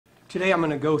Today I'm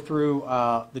going to go through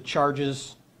the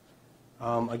charges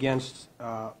against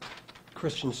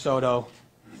Christian Soto.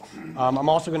 I'm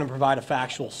also going to provide a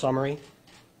factual summary.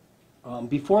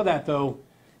 Before that, though,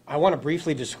 I want to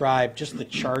briefly describe just the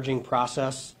charging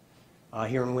process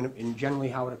here and generally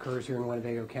how it occurs here in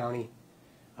Winnebago County,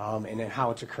 and then how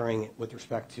it's occurring with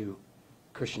respect to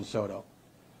Christian Soto.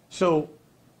 So,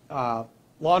 law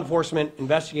enforcement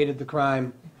investigated the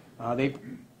crime. They,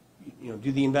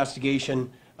 do the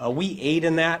investigation. We aid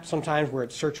in that sometimes where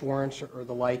it's search warrants or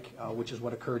the like, which is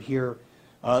what occurred here.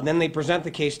 Then they present the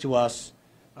case to us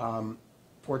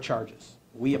for charges.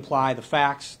 We apply the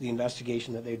facts, the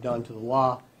investigation that they've done to the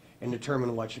law, and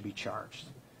determine what should be charged.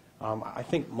 I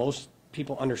think most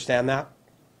people understand that.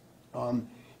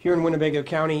 Here in Winnebago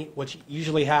County, what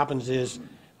usually happens is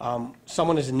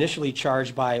someone is initially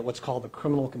charged by what's called a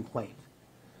criminal complaint.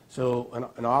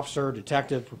 So an officer or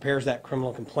detective prepares that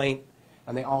criminal complaint,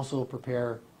 and they also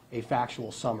prepare a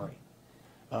factual summary.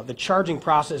 The charging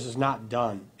process is not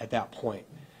done at that point.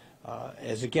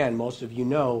 As again, most of you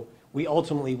know, we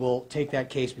ultimately will take that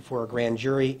case before a grand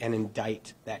jury and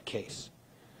indict that case.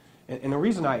 And the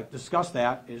reason I discuss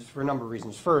that is for a number of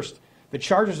reasons. First, the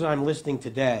charges that I'm listing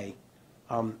today,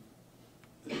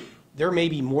 there may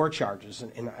be more charges,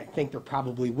 and I think there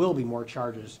probably will be more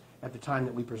charges at the time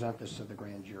that we present this to the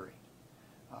grand jury.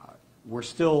 We're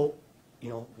still,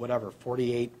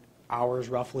 48 hours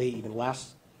roughly, even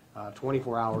less,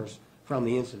 24 hours from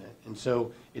the incident. And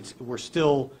so we're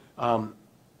still, the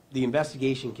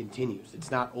investigation continues.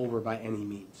 It's not over by any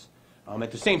means.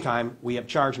 At the same time, we have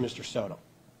charged Mr. Soto.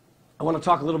 I want to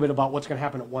talk a little bit about what's going to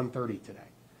happen at 1:30 today.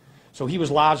 So he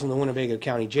was lodged in the Winnebago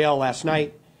County Jail last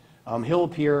night. He'll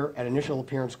appear at initial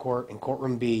appearance court in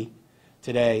courtroom B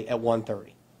today at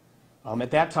 1:30.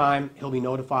 At that time, he'll be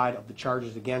notified of the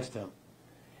charges against him,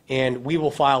 and we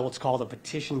will file what's called a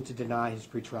petition to deny his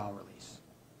pretrial release.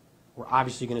 We're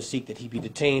obviously going to seek that he be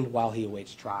detained while he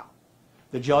awaits trial.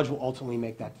 The judge will ultimately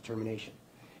make that determination.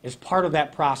 As part of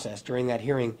that process, during that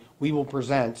hearing, we will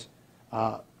present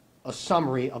a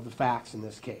summary of the facts in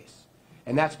this case.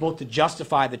 And that's both to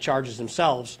justify the charges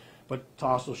themselves, but to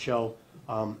also show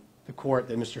the court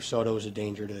that Mr. Soto is a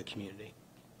danger to the community.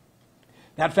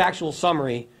 That factual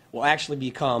summary will actually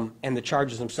become, and the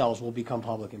charges themselves will become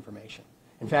public information.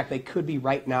 In fact, they could be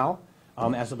right now.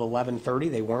 As of 11:30,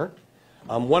 they weren't.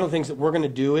 One of the things that we're going to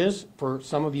do is, for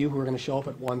some of you who are going to show up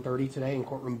at 1:30 today in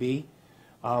courtroom B,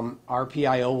 our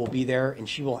PIO will be there, and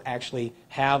she will actually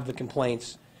have the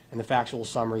complaints and the factual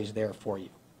summaries there for you.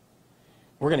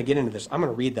 We're going to get into this. I'm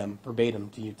going to read them verbatim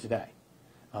to you today.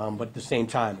 But at the same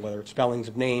time, whether it's spellings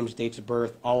of names, dates of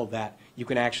birth, all of that, you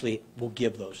can actually, we'll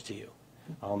give those to you.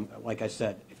 Like I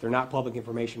said, if they're not public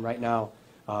information right now,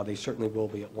 they certainly will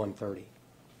be at 1:30.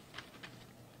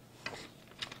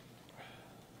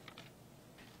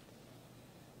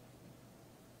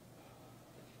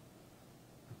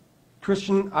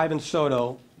 Christian Ivan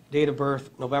Soto, date of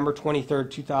birth November 23rd,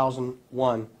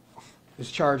 2001, is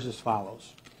charged as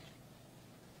follows.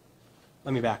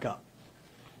 Let me back up.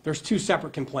 There's two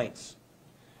separate complaints.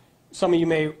 Some of you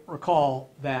may recall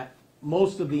that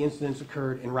most of the incidents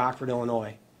occurred in Rockford,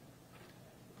 Illinois.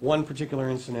 One particular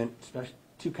incident,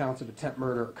 2 counts of attempt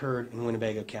murder, occurred in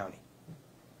Winnebago County.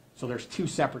 So there's two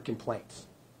separate complaints.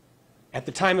 At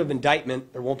the time of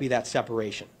indictment, there won't be that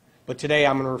separation. But today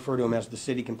I'm going to refer to them as the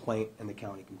city complaint and the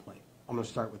county complaint. I'm going to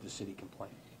start with the city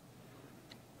complaint.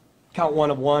 Count one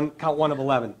of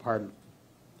 11, pardon.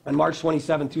 On March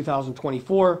 27,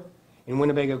 2024, in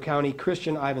Winnebago County,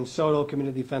 Christian Ivan Soto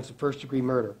committed the offense of first-degree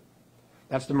murder.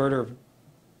 That's the murder of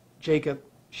Jacob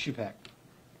Shupek.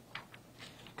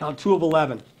 Count 2 of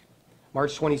 11,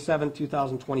 March 27,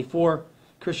 2024,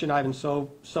 Christian Ivan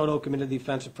Soto committed the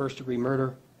offense of first-degree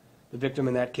murder. The victim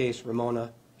in that case,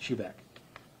 Ramona Shubek.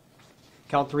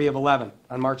 Count 3 of 11,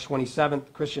 on March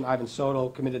 27th, Christian Ivan Soto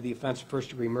committed the offense of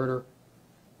first-degree murder.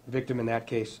 The victim in that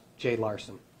case, Jay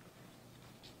Larson.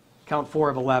 Count 4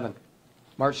 of 11,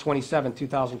 March 27,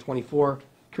 2024,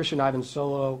 Christian Ivan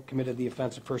Soto committed the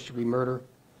offense of first-degree murder.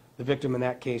 The victim in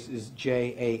that case is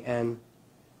J.A.N.,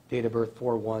 date of birth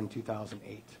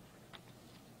 4/1/2008.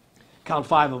 Count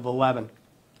 5 of 11,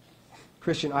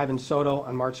 Christian Ivan Soto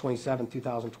on March 27,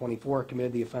 2024,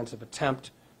 committed the offense of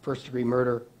attempt first-degree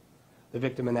murder. The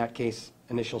victim in that case,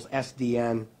 initials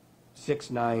S.D.N.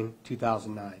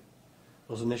 6/9/2009.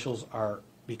 Those initials are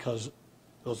because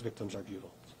those victims are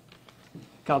juveniles.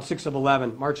 Count 6 of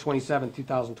 11, March 27,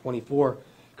 2024,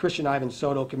 Christian Ivan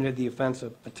Soto committed the offense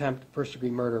of attempt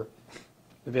first-degree murder.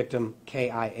 The victim,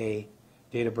 K.I.A.,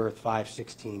 date of birth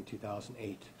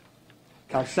 5/16/2008.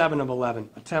 Count 7 of 11,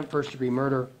 attempt first-degree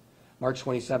murder, March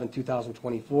 27,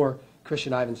 2024,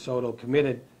 Christian Ivan Soto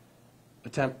committed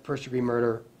attempt first-degree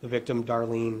murder, the victim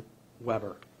Darlene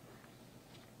Weber.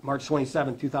 March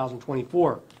 27,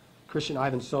 2024, Christian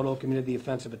Ivan Soto committed the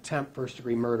offense of attempt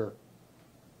first-degree murder,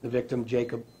 the victim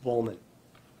Jacob Volman.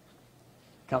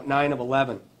 Count 9 of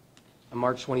 11. On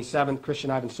March 27, Christian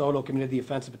Ivan Soto committed the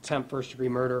offense of attempt first-degree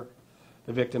murder,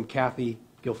 the victim Kathy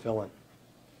Gilfillan.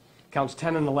 Counts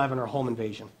 10 and 11 are home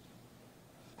invasion.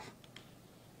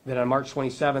 Then on March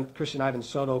 27th, Christian Ivan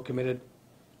Soto committed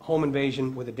home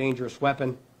invasion with a dangerous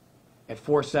weapon at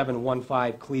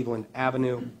 4715 Cleveland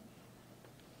Avenue.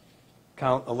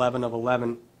 Count 11 of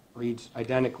 11 reads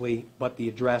identically, but the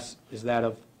address is that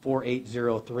of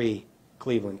 4803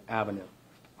 Cleveland Avenue.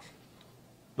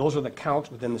 Those are the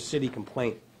counts within the city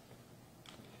complaint.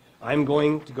 I'm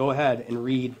going to go ahead and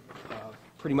read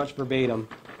pretty much verbatim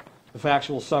the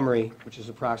factual summary, which is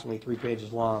approximately 3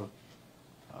 pages long,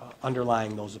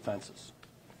 underlying those offenses.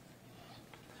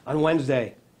 On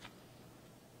Wednesday,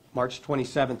 March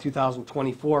 27,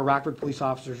 2024, Rockford police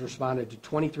officers responded to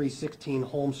 2316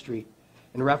 Holmes Street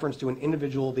in reference to an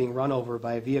individual being run over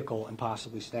by a vehicle and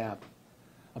possibly stabbed.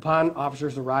 Upon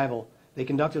officers' arrival, they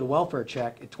conducted a welfare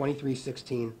check at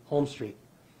 2316 Holmes Street,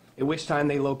 at which time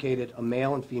they located a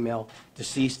male and female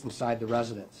deceased inside the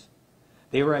residence.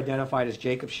 They were identified as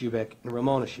Jacob Shubik and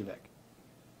Ramona Shubik.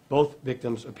 Both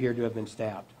victims appeared to have been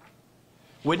stabbed.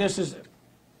 Witnesses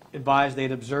advised they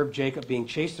had observed Jacob being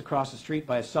chased across the street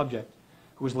by a subject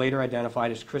who was later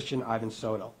identified as Christian Ivan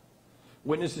Soto.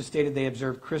 Witnesses stated they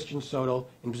observed Christian Soto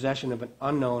in possession of an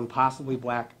unknown, possibly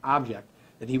black object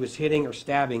that he was hitting or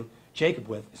stabbing Jacob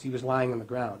with as he was lying on the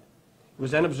ground. It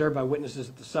was then observed by witnesses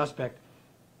that the suspect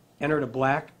entered a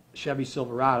black Chevy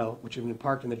Silverado, which had been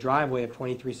parked in the driveway of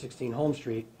 2316 Holmes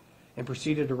Street, and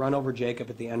proceeded to run over Jacob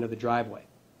at the end of the driveway.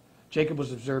 Jacob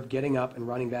was observed getting up and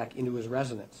running back into his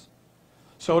residence.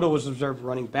 Soto was observed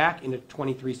running back into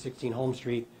 2316 Holmes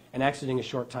Street and exiting a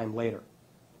short time later.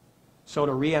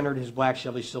 Soto re-entered his black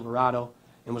Chevy Silverado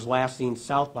and was last seen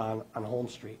southbound on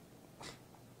Holmes Street.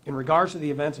 In regards to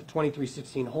the events at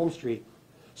 2316 Holmes Street,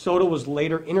 Soto was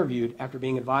later interviewed after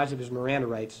being advised of his Miranda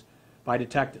rights by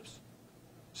detectives.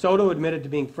 Soto admitted to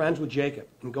being friends with Jacob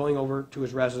and going over to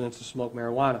his residence to smoke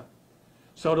marijuana.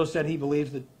 Soto said he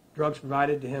believes the drugs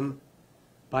provided to him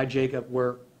by Jacob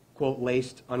were, quote,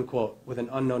 laced, unquote, with an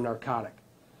unknown narcotic.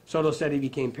 Soto said he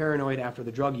became paranoid after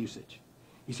the drug usage.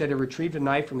 He said he retrieved a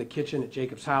knife from the kitchen at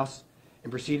Jacob's house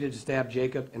and proceeded to stab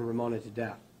Jacob and Ramona to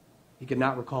death. He could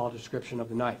not recall a description of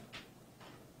the knife.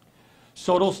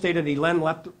 Soto stated he then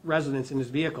left the residence in his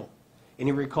vehicle, and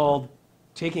he recalled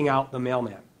taking out the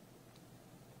mailman.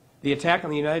 The attack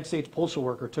on the United States postal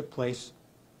worker took place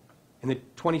in the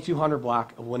 2200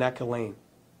 block of Winnebago Lane.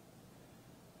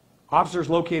 Officers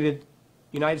located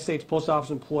United States Post Office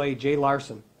employee Jay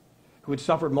Larson, who had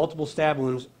suffered multiple stab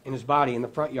wounds in his body in the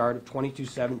front yard of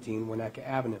 2217 Winnebago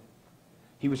Avenue.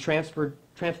 He was transferred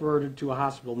to a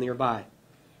hospital nearby,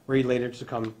 where he later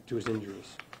succumbed to his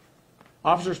injuries.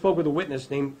 Officers spoke with a witness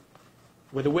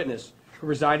who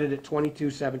resided at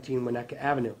 2217 Winnebago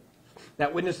Avenue.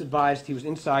 That witness advised he was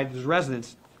inside his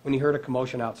residence when he heard a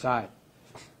commotion outside.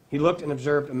 He looked and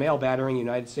observed a male battering a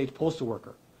United States postal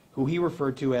worker, who he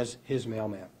referred to as his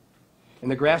mailman, in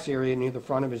the grass area near the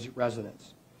front of his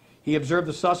residence. He observed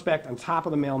the suspect on top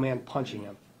of the mailman punching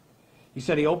him. He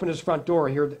said he opened his front door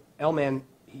and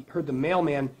he heard the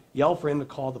mailman yell for him to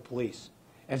call the police.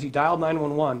 As he dialed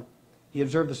 911, he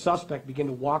observed the suspect begin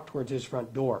to walk towards his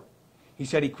front door. He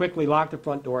said he quickly locked the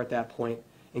front door at that point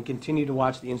and continued to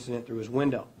watch the incident through his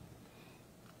window.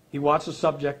 He watched the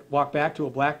subject walk back to a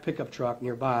black pickup truck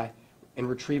nearby and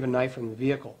retrieve a knife from the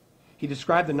vehicle. He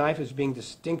described the knife as being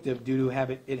distinctive due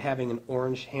to it having an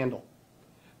orange handle.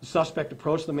 The suspect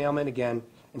approached the mailman again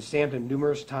and stabbed him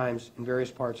numerous times in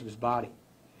various parts of his body.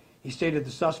 He stated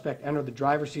the suspect entered the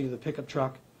driver's seat of the pickup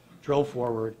truck, drove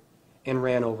forward, and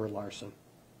ran over Larson.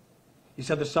 He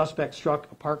said the suspect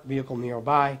struck a parked vehicle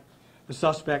nearby. The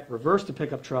suspect reversed the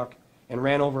pickup truck and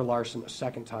ran over Larson a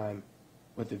second time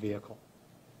with the vehicle.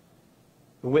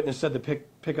 The witness said the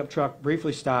pickup truck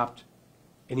briefly stopped,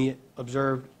 and he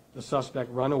observed the suspect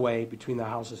run away between the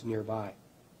houses nearby.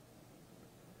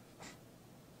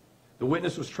 The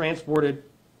witness was transported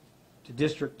to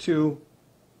District 2,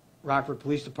 Rockford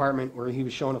Police Department, where he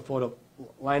was shown a photo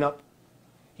lineup.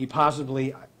 He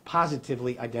positively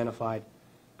identified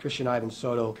Christian Ivan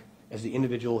Soto as the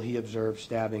individual he observed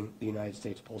stabbing the United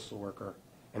States postal worker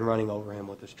and running over him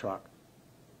with his truck.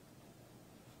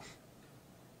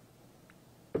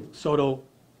 Soto,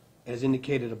 as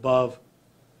indicated above,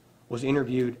 was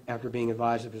interviewed after being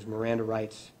advised of his Miranda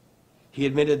rights. He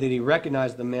admitted that he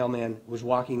recognized the mailman who was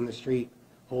walking in the street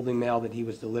holding mail that he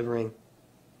was delivering.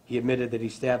 He admitted that he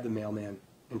stabbed the mailman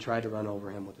and tried to run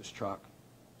over him with his truck.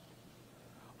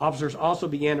 Officers also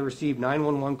began to receive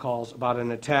 911 calls about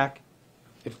an attack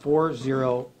at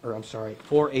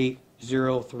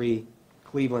 4803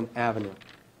 Cleveland Avenue.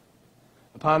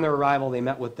 Upon their arrival, they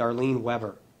met with Darlene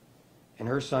Weber and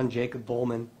her son Jacob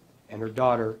Bowman and her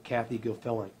daughter Kathy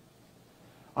Gilfillan.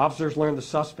 Officers learned the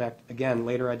suspect, again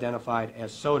later identified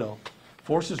as Soto,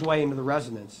 forced his way into the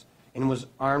residence and was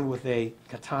armed with a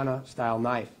katana-style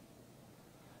knife.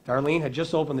 Darlene had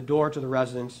just opened the door to the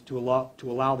residence to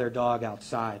allow their dog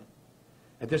outside.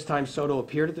 At this time, Soto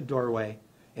appeared at the doorway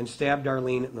and stabbed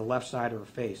Darlene in the left side of her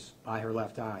face by her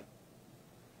left eye.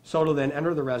 Soto then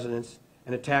entered the residence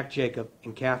and attacked Jacob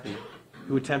and Kathy,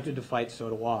 who attempted to fight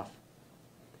Soto off.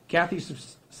 Kathy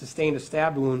sustained a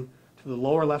stab wound to the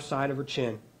lower left side of her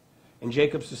chin, and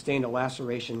Jacob sustained a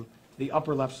laceration to the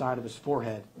upper left side of his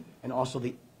forehead and also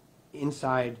the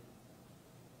inside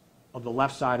of the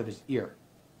left side of his ear.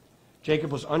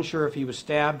 Jacob was unsure if he was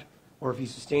stabbed or if he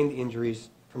sustained the injuries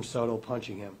from Soto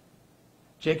punching him.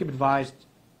 Jacob advised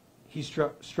he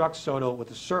struck Soto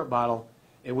with a syrup bottle,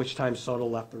 at which time Soto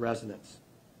left the residence.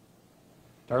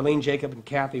 Darlene, Jacob, and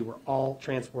Kathy were all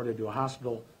transported to a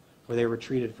hospital where they were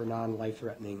treated for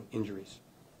non-life-threatening injuries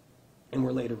and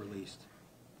were later released.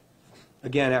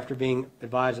 Again, after being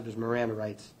advised of his Miranda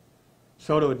rights,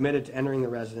 Soto admitted to entering the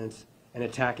residence and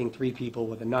attacking 3 people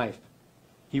with a knife.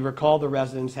 He recalled the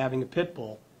residence having a pit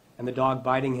bull and the dog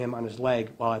biting him on his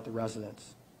leg while at the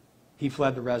residence. He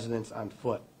fled the residence on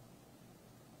foot.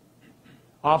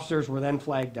 Officers were then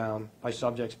flagged down about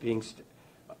subjects being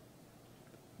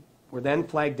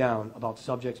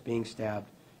stabbed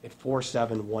at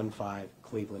 4715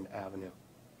 Cleveland Avenue.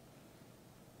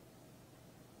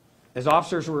 As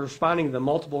officers were responding to the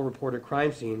multiple reported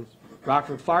crime scenes,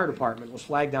 Rockford Fire Department was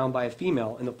flagged down by a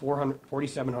female in the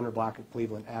 4700 block of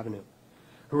Cleveland Avenue,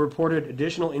 who reported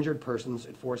additional injured persons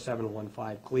at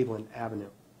 4715 Cleveland Avenue.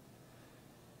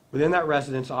 Within that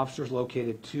residence, officers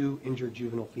located 2 injured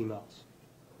juvenile females,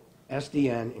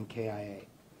 SDN and KIA,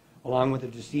 along with a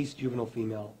deceased juvenile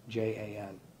female,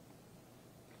 JAN.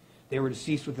 They were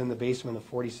deceased within the basement of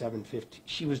 4715.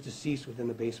 She was deceased within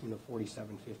the basement of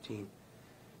 4715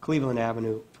 Cleveland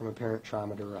Avenue from apparent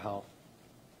trauma to her health.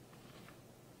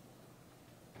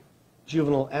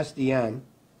 Juvenile SDN,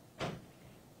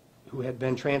 who had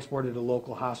been transported to a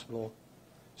local hospital,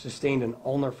 sustained an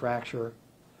ulnar fracture,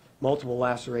 multiple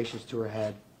lacerations to her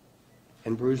head,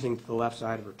 and bruising to the left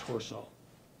side of her torso.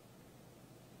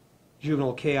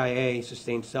 Juvenile KIA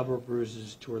sustained several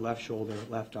bruises to her left shoulder,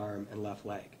 left arm, and left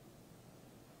leg.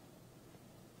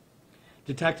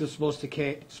 Detectives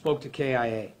spoke to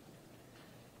KIA.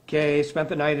 KIA spent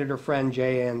the night at her friend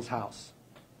JAN's house.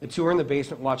 The 2 were in the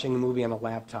basement watching a movie on a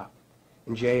laptop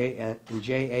in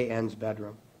JAN's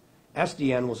bedroom.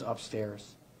 SDN was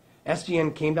upstairs.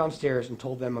 SDN came downstairs and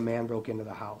told them a man broke into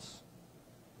the house.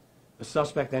 The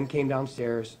suspect then came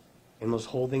downstairs and was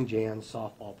holding Jan's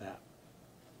softball bat.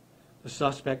 The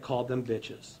suspect called them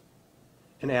bitches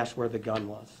and asked where the gun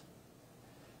was.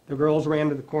 The girls ran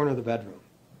to the corner of the bedroom.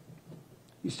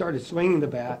 He started swinging the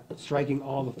bat, striking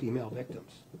all the female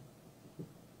victims.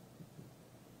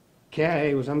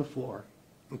 KIA was on the floor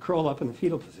and curled up in the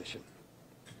fetal position,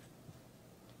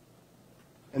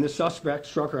 and the suspect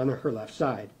struck her on her left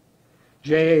side.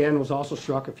 JAN was also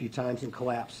struck a few times and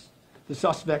collapsed. The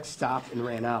suspect stopped and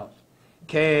ran out.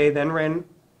 KIA then ran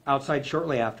outside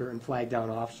shortly after and flagged down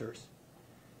officers.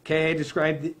 KIA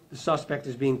described the suspect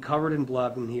as being covered in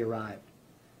blood when he arrived.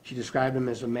 She described him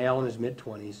as a male in his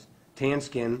mid-20s, tan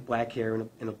skin, black hair,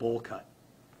 and a bowl cut.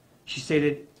 She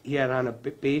stated he had on a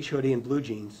beige hoodie and blue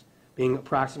jeans, being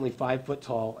approximately 5 foot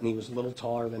tall, and he was a little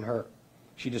taller than her.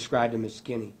 She described him as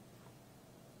skinny.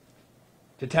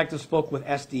 Detectives spoke with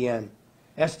SDN.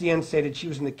 SDN stated she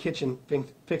was in the kitchen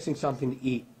fixing something to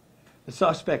eat. The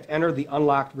suspect entered the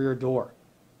unlocked rear door.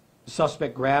 The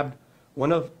suspect grabbed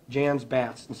one of Jan's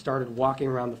bats and started walking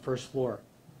around the first floor.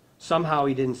 Somehow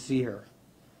he didn't see her.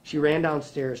 She ran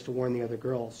downstairs to warn the other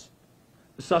girls.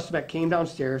 The suspect came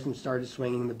downstairs and started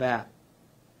swinging the bat.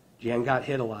 Jan got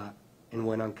hit a lot and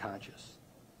went unconscious.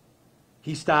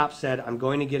 He stopped, said, "I'm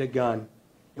going to get a gun,"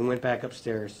 and went back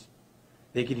upstairs.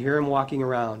 They could hear him walking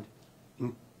around,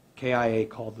 and KIA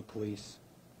called the police.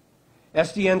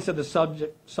 SDN said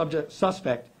the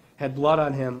suspect had blood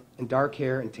on him and dark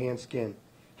hair and tan skin.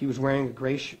 He was wearing a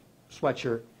gray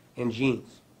sweatshirt and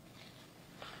jeans.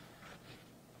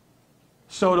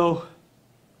 Soto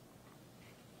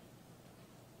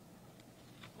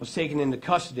was taken into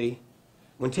custody.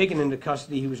 When taken into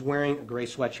custody, he was wearing a gray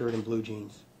sweatshirt and blue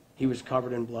jeans. He was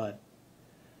covered in blood.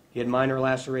 He had minor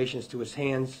lacerations to his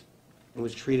hands and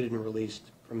was treated and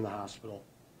released from the hospital.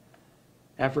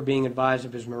 After being advised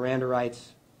of his Miranda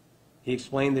rights, he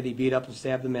explained that he beat up and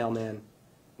stabbed the mailman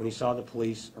when he saw the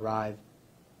police arrive,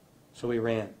 so he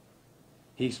ran.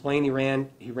 He explained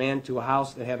he ran to a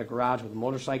house that had a garage with a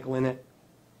motorcycle in it.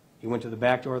 He went to the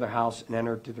back door of the house and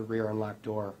entered through the rear unlocked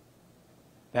door.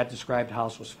 That described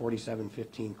house was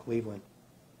 4715 Cleveland.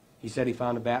 He said he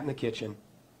found a bat in the kitchen.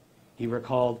 He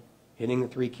recalled hitting the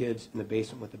 3 kids in the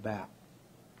basement with a bat.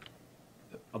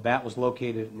 A bat was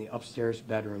located in the upstairs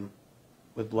bedroom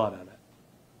with blood on it.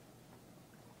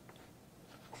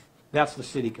 That's the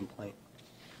city complaint.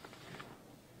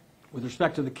 With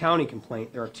respect to the county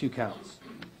complaint, there are 2 counts.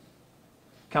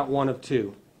 Count 1 of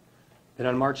 2. That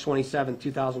on March 27,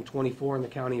 2024, in the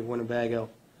county of Winnebago,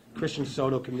 Christian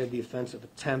Soto committed the offense of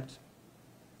attempt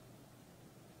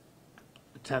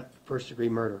first-degree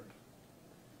murder.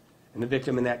 And the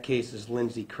victim in that case is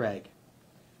Lindsay Craig.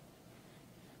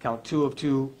 Count 2 of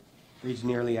 2 reads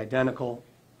nearly identical.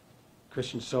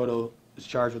 Christian Soto is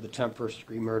charged with attempt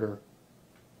first-degree murder.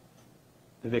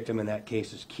 The victim in that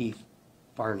case is Keith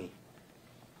Farney.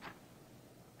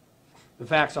 The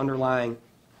facts underlying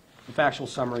the factual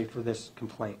summary for this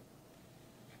complaint.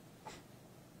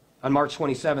 On March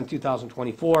 27,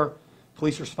 2024,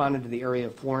 police responded to the area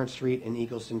of Florence Street and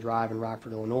Eagleston Drive in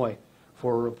Rockford, Illinois,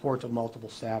 for a report of multiple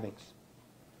stabbings.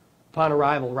 Upon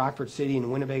arrival, Rockford City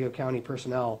and Winnebago County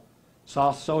personnel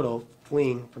saw Soto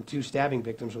fleeing from 2 stabbing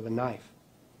victims with a knife.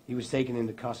 He was taken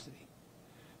into custody.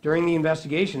 During the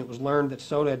investigation, it was learned that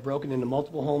Soto had broken into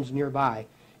multiple homes nearby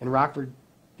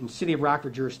in City of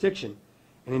Rockford jurisdiction,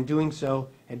 and in doing so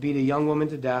had beat a young woman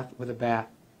to death with a bat,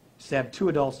 stabbed 2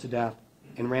 adults to death,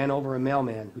 and ran over a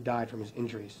mailman who died from his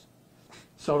injuries.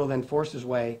 Soto then forced his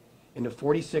way into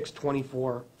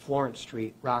 4624 Florence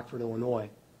Street, Rockford, Illinois,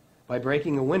 by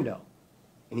breaking a window,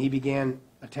 and he began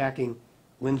attacking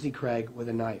Lindsay Craig with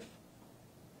a knife.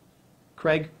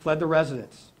 Craig fled the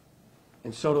residence,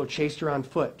 and Soto chased her on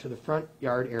foot to the front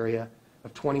yard area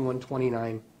of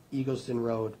 2129 Eagleston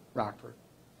Road, Rockford.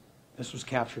 This was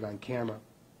captured on camera.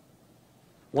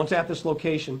 Once at this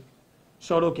location,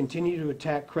 Soto continued to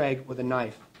attack Craig with a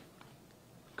knife,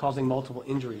 causing multiple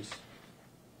injuries.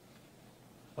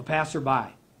 A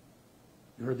passerby,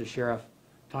 you heard the sheriff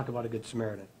talk about a good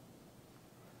Samaritan.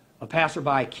 A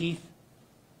passerby, Keith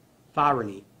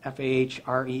Farney,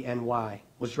 F-A-H-R-E-N-Y,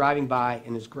 was driving by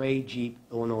in his gray Jeep,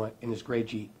 Illinois, and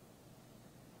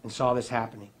saw this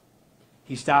happening.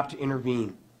 He stopped to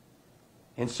intervene,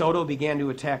 and Soto began to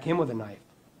attack him with a knife,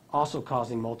 also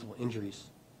causing multiple injuries.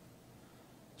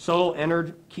 Soto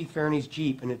entered Keith Farney's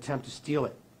Jeep in an attempt to steal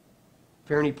it.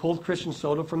 Farney pulled Christian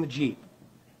Soto from the Jeep,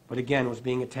 but again was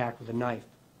being attacked with a knife.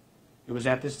 It was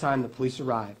at this time the police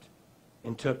arrived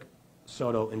and took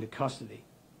Soto into custody.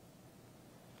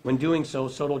 When doing so,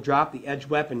 Soto dropped the edged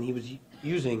weapon he was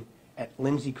using at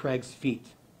Lindsay Craig's feet.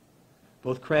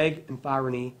 Both Craig and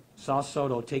Farney saw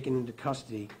Soto taken into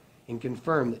custody and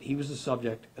confirmed that he was the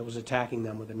subject that was attacking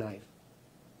them with a knife.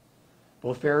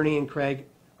 Both Farney and Craig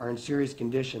are in serious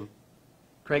condition.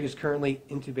 Craig is currently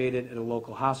intubated at a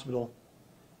local hospital,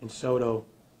 and Soto,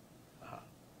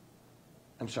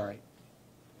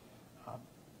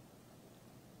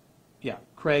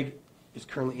 Craig is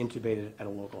currently intubated at a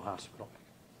local hospital.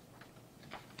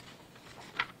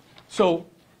 So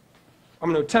I'm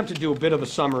going to attempt to do a bit of a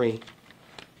summary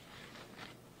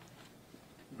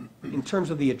in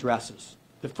terms of the addresses.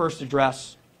 The first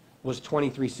address was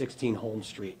 2316 Holmes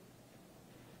Street,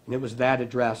 and it was that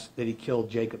address that he killed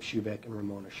Jacob Schubeck and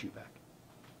Ramona Schubeck,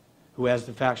 who, as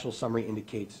the factual summary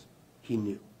indicates, he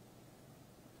knew.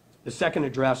 The second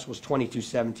address was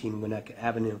 2217 Winnebago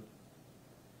Avenue.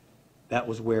 That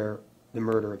was where the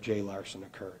murder of Jay Larson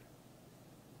occurred.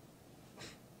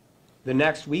 The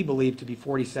next we believe to be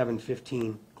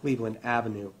 4715 Cleveland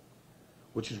Avenue,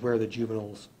 which is where the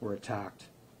juveniles were attacked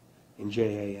and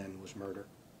J.A.N. was murdered.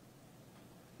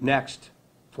 Next,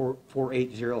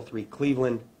 4803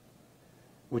 Cleveland,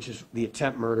 which is the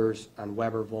attempt murders on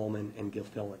Weber, Volman, and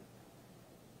Gilfillan.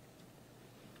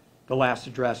 The last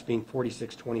address being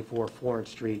 4624 Florence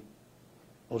Street.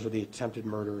 Those are the attempted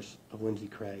murders of Lindsay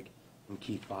Craig and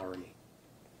Keith Farney.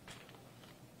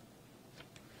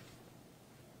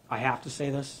 I have to say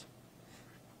this.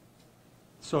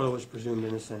 Soto was presumed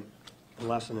innocent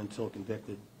unless and until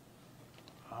convicted,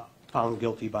 found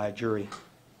guilty by a jury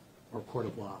or court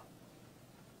of law.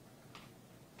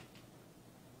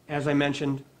 As I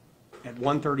mentioned, at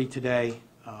 1:30 today,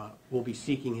 we'll be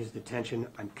seeking his detention.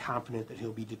 I'm confident that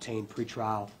he'll be detained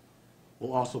pre-trial.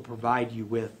 We'll also provide you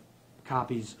with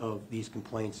copies of these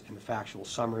complaints and the factual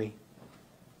summary.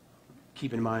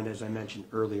 keep in mind, as I mentioned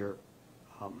earlier,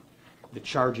 the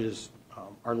charges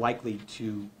are likely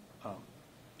to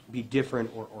be different,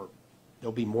 or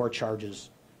there'll be more charges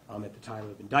at the time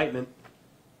of indictment,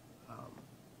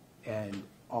 and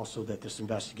also that this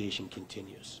investigation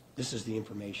continues. This is the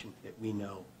information that we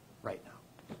know right now.